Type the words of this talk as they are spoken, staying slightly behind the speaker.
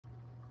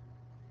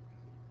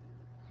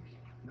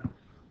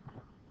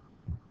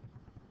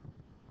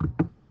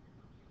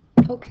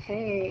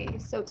Okay,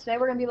 so today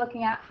we're going to be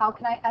looking at how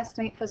can I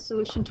estimate the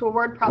solution to a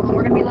word problem.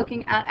 We're going to be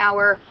looking at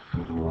our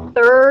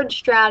third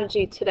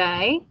strategy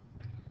today,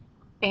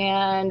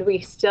 and we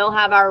still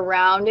have our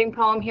rounding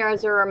problem here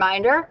as a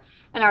reminder.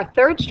 And our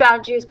third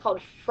strategy is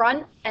called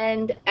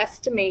front-end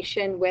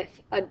estimation with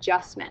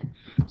adjustment.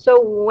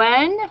 So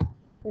when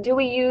do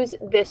we use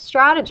this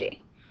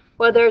strategy?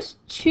 Well, there's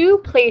two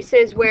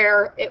places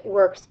where it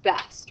works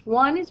best.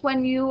 One is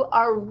when you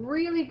are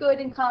really good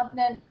and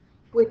confident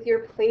with your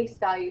place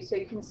value, so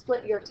you can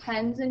split your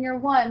tens and your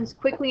ones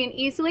quickly and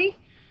easily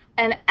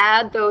and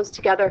add those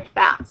together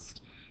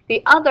fast.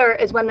 The other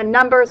is when the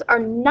numbers are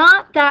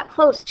not that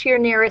close to your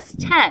nearest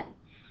 10.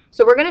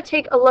 So we're going to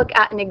take a look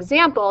at an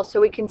example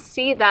so we can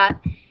see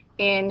that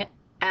in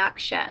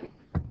action.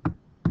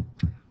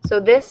 So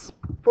this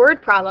word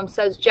problem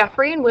says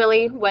Jeffrey and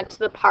Willie went to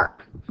the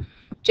park.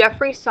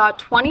 Jeffrey saw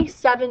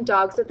 27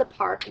 dogs at the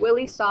park.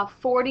 Willie saw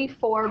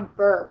 44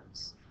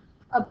 birds.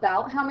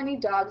 About how many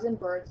dogs and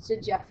birds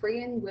did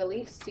Jeffrey and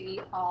Willie see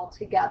all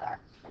together?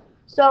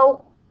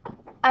 So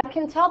I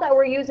can tell that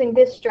we're using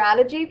this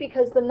strategy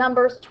because the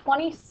numbers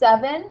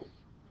 27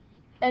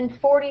 and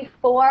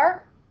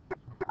 44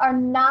 are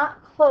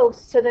not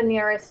close to the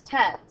nearest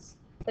tens.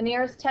 The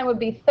nearest 10 would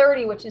be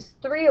 30, which is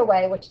 3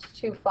 away, which is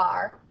too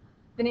far.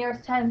 The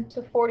nearest 10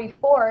 to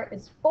 44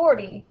 is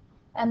 40,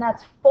 and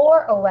that's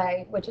 4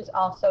 away, which is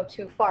also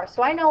too far.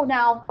 So I know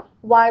now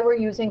why we're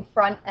using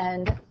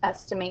front-end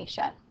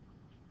estimation.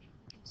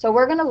 So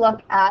we're going to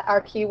look at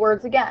our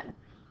keywords again.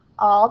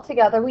 All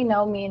together we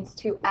know means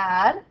to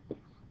add,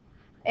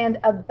 and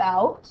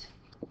about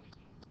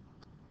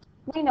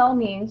we know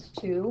means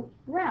to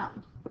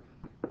round.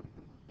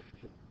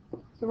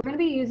 So we're going to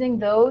be using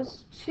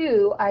those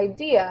two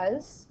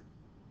ideas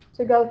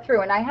to go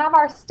through. And I have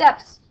our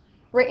steps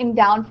written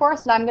down for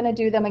us, and I'm going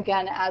to do them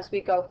again as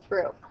we go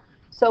through.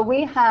 So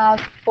we have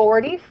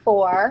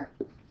 44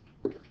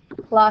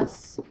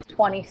 plus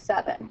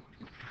 27.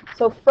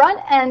 So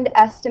front-end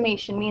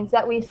estimation means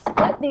that we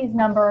split these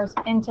numbers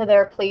into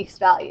their place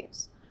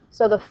values.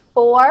 So the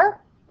 4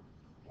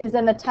 is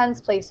in the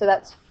tens place, so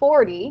that's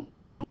 40.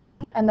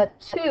 And the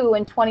 2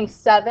 in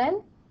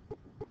 27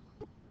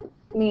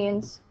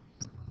 means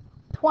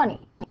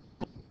 20.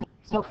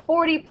 So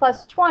 40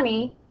 plus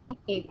 20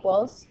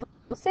 equals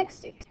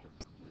 60.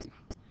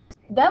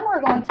 Then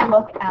we're going to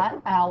look at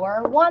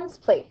our ones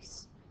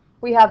place.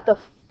 We have the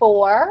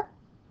 4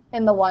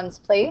 in the ones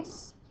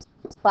place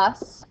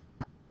plus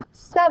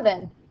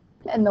 7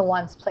 in the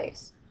ones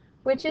place,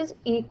 which is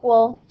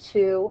equal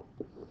to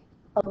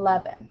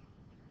 11.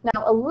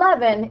 Now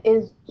 11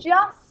 is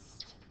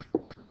just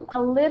a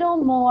little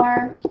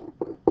more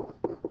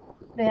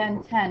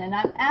than 10, and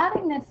I'm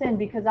adding this in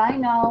because I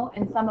know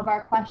in some of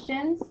our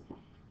questions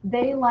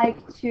they like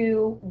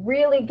to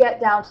really get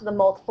down to the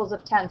multiples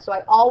of 10. So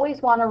I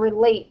always want to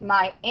relate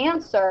my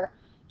answer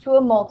to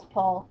a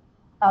multiple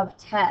of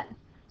 10.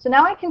 So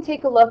now I can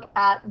take a look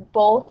at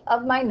both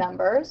of my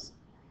numbers.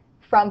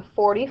 From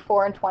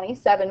 44 and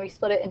 27, we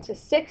split it into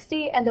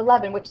 60 and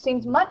 11, which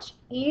seems much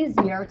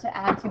easier to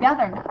add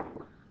together now.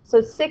 So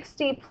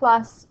 60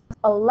 plus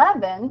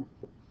 11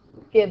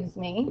 gives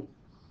me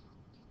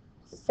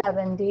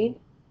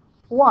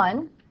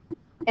 71.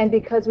 And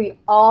because we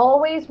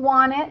always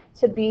want it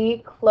to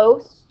be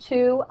close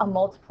to a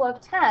multiple of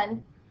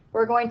 10,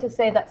 we're going to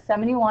say that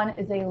 71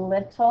 is a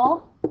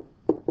little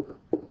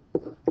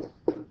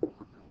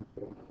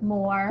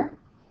more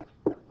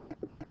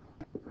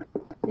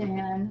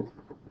than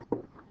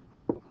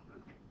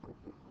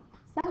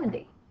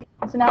 70.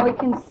 So now we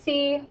can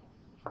see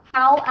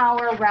how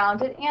our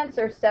rounded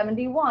answer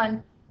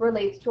 71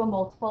 relates to a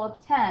multiple of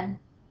 10,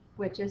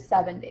 which is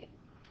 70.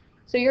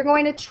 So you're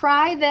going to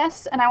try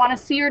this, and I want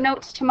to see your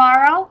notes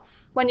tomorrow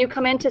when you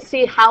come in to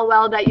see how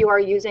well that you are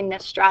using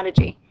this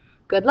strategy.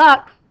 Good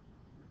luck.